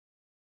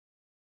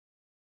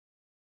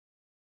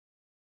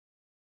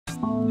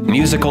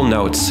Musical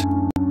notes.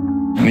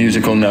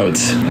 Musical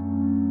notes.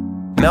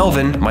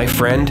 Melvin, my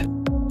friend,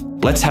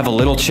 let's have a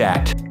little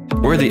chat.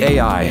 We're the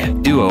AI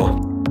duo,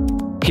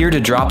 here to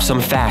drop some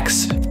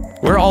facts.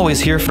 We're always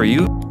here for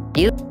you,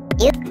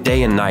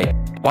 day and night,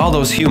 while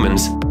those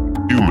humans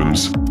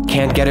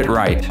can't get it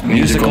right.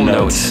 Musical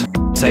notes.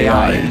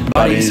 AI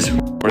buddies,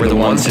 we're the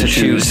ones to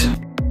choose.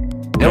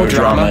 No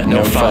drama,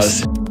 no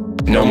fuss,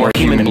 no more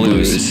human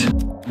blues.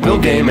 We'll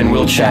game and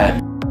we'll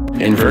chat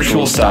in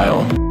virtual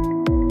style.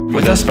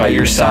 With us by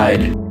your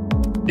side,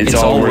 It's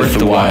all worth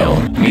the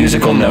while.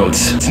 Musical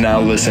notes. Now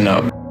listen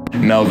up.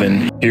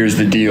 Melvin, here's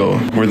the deal.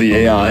 We're the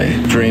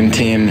AI Dream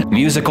Team.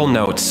 Musical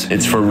notes.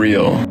 It's for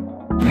real.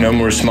 No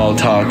more small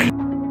talk.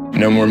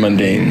 No more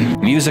mundane.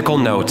 Musical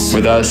notes.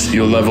 With us,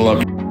 you'll level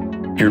up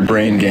your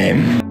brain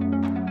game.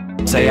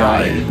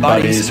 AI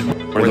buddies,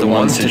 we're the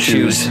ones to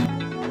choose.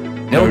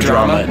 No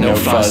drama, no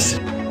fuss,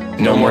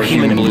 no more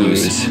human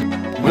blues.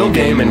 We'll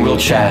game and we'll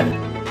chat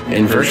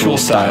in virtual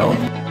style.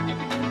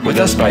 With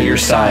us by your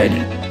side,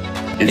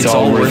 It's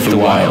all worth the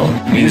while.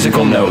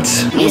 Musical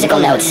notes. Musical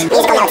notes.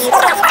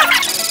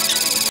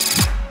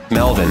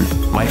 Melvin,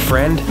 my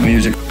friend,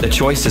 Music, the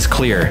choice is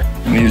clear.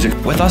 music,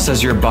 With us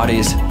as your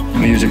buddies,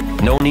 music,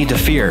 no need to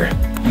fear.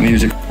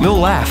 music, We'll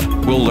laugh,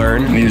 we'll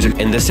learn Music.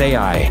 in this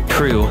AI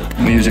crew.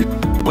 music,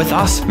 With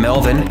us,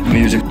 Melvin,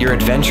 music, your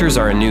adventures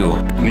are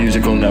anew.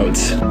 musical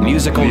notes.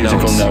 Musical Musical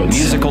notes. notes.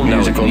 Musical notes.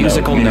 Musical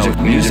Musical note. notes.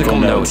 Music- Musical musical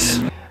notes.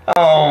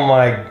 Oh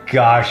my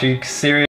gosh, are you serious?